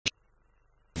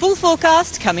Full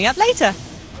forecast coming up later.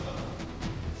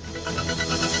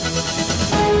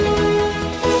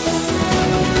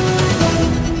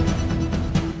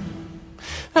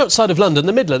 Outside of London,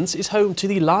 the Midlands is home to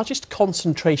the largest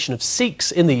concentration of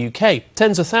Sikhs in the UK.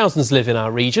 Tens of thousands live in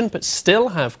our region, but still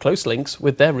have close links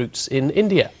with their roots in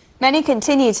India. Many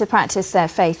continue to practice their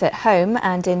faith at home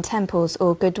and in temples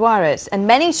or gurdwaras, and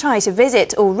many try to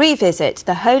visit or revisit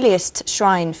the holiest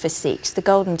shrine for Sikhs, the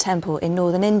Golden Temple in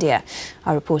northern India.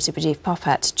 Our reporter Pradeep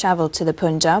Popat travelled to the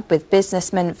Punjab with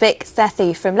businessman Vic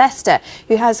Sethi from Leicester,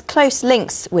 who has close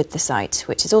links with the site,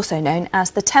 which is also known as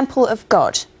the Temple of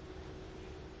God.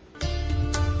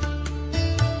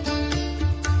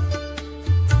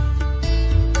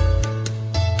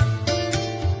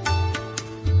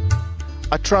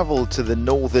 I travelled to the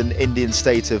northern Indian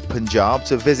state of Punjab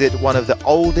to visit one of the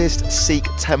oldest Sikh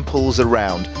temples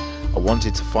around. I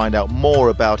wanted to find out more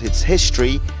about its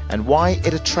history and why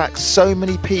it attracts so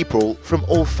many people from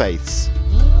all faiths.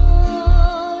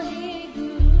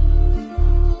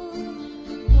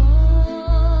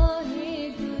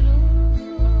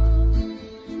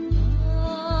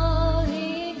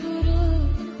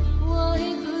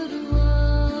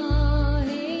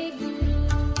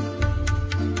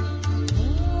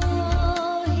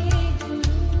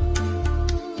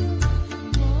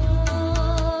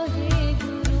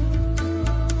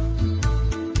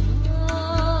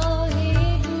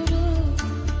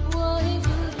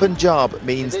 Punjab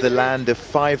means the land of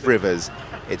 5 rivers.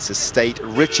 It's a state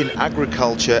rich in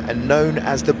agriculture and known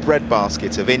as the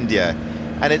breadbasket of India.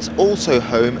 And it's also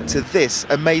home to this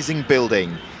amazing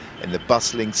building. In the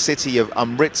bustling city of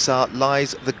Amritsar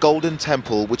lies the Golden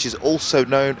Temple, which is also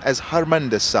known as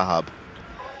Harmandir Sahib.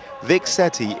 Vic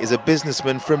Sethi is a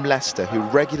businessman from Leicester who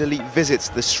regularly visits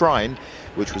the shrine,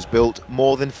 which was built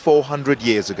more than 400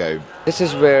 years ago. This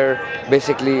is where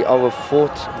basically our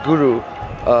 4th guru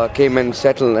came and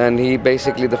settled, and he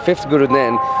basically, the 5th guru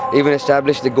then, even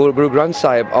established the Guru Granth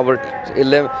Sahib,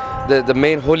 the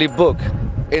main holy book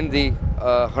in the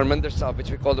Harmandir Sahib,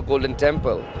 which we call the Golden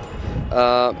Temple.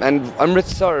 And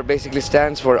Amritsar basically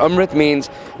stands for, Amrit means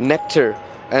nectar,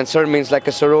 and Sar means like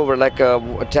a sarovar, like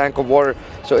a tank of water.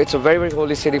 So it's a very, very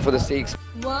holy city for the Sikhs.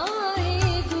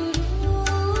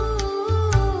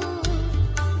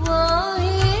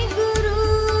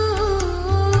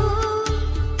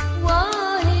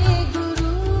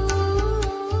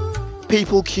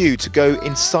 People queue to go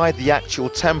inside the actual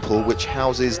temple, which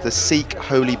houses the Sikh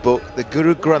holy book, the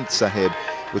Guru Granth Sahib,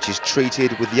 which is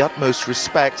treated with the utmost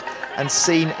respect and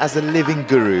seen as a living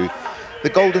guru. The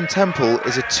Golden Temple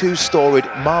is a 2-storied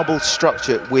marble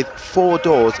structure with 4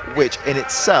 doors, which in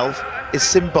itself is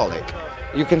symbolic.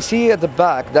 You can see at the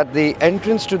back that the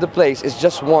entrance to the place is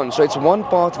just one, so it's one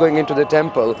path going into the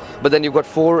temple, but then you've got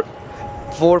 4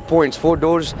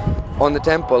 doors on the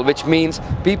temple, which means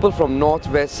people from north,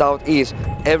 west, south, east,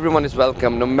 everyone is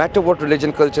welcome. No matter what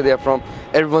religion, culture they are from,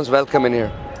 everyone's welcome in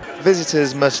here.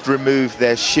 Visitors must remove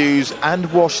their shoes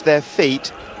and wash their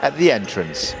feet at the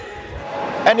entrance.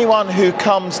 Anyone who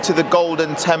comes to the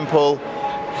Golden Temple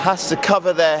has to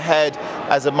cover their head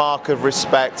as a mark of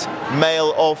respect,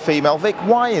 male or female. Vic,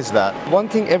 why is that? One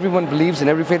thing everyone believes in,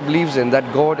 every faith believes in,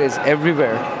 that God is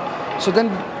everywhere. So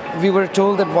then we were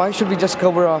told that why should we just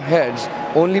cover our heads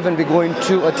only when we go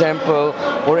into a temple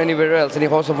or anywhere else, any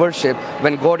house of worship,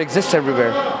 when God exists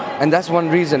everywhere. And that's one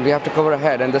reason we have to cover our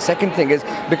head. And the second thing is,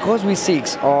 because we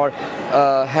Sikhs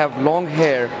have long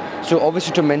hair, so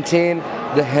obviously to maintain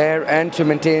the hair and to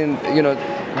maintain,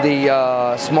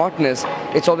 the smartness,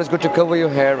 it's always good to cover your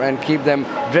hair and keep them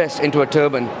dressed into a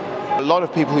turban. A lot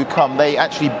of people who come, they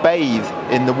actually bathe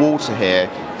in the water here.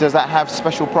 Does that have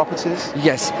special properties?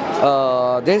 Yes,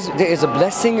 there is a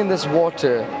blessing in this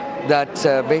water that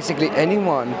basically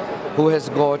anyone who has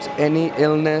got any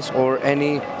illness or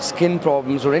any skin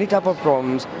problems or any type of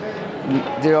problems,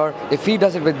 if he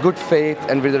does it with good faith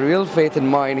and with a real faith in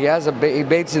mind, he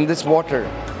bathes in this water,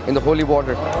 in the holy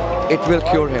water, it will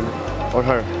cure him or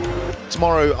her.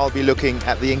 Tomorrow I'll be looking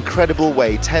at the incredible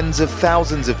way tens of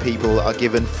thousands of people are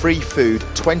given free food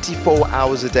 24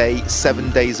 hours a day,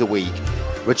 7 days a week.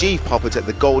 Rajiv Popat at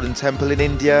the Golden Temple in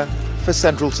India for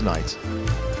Central Tonight.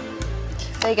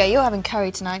 There you go, you're having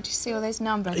curry tonight. Do you see all those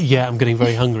numbers? Yeah, I'm getting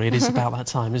very hungry. It is about that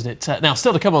time, isn't it? Now,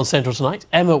 still to come on Central Tonight,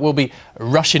 Emma will be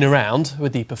rushing around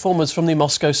with the performers from the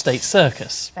Moscow State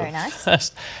Circus. Very nice.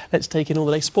 First, let's take in all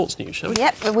the day's sports news, shall we?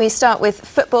 Yep, we start with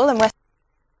football and West.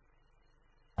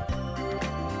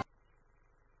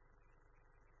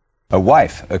 A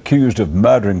wife accused of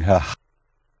murdering her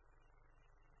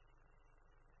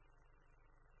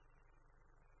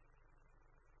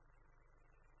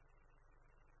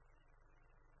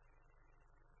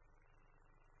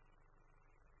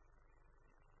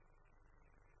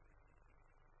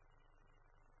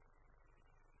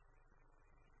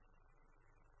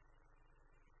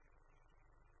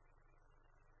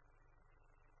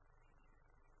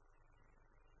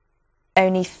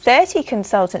only 30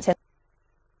 consultants in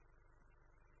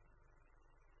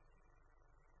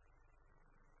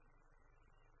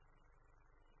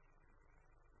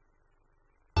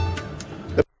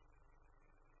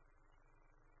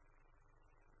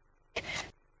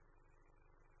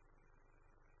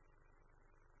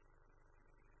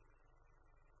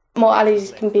more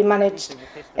allergies can be managed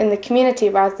in the community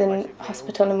rather than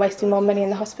hospital and wasting more money in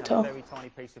the hospital.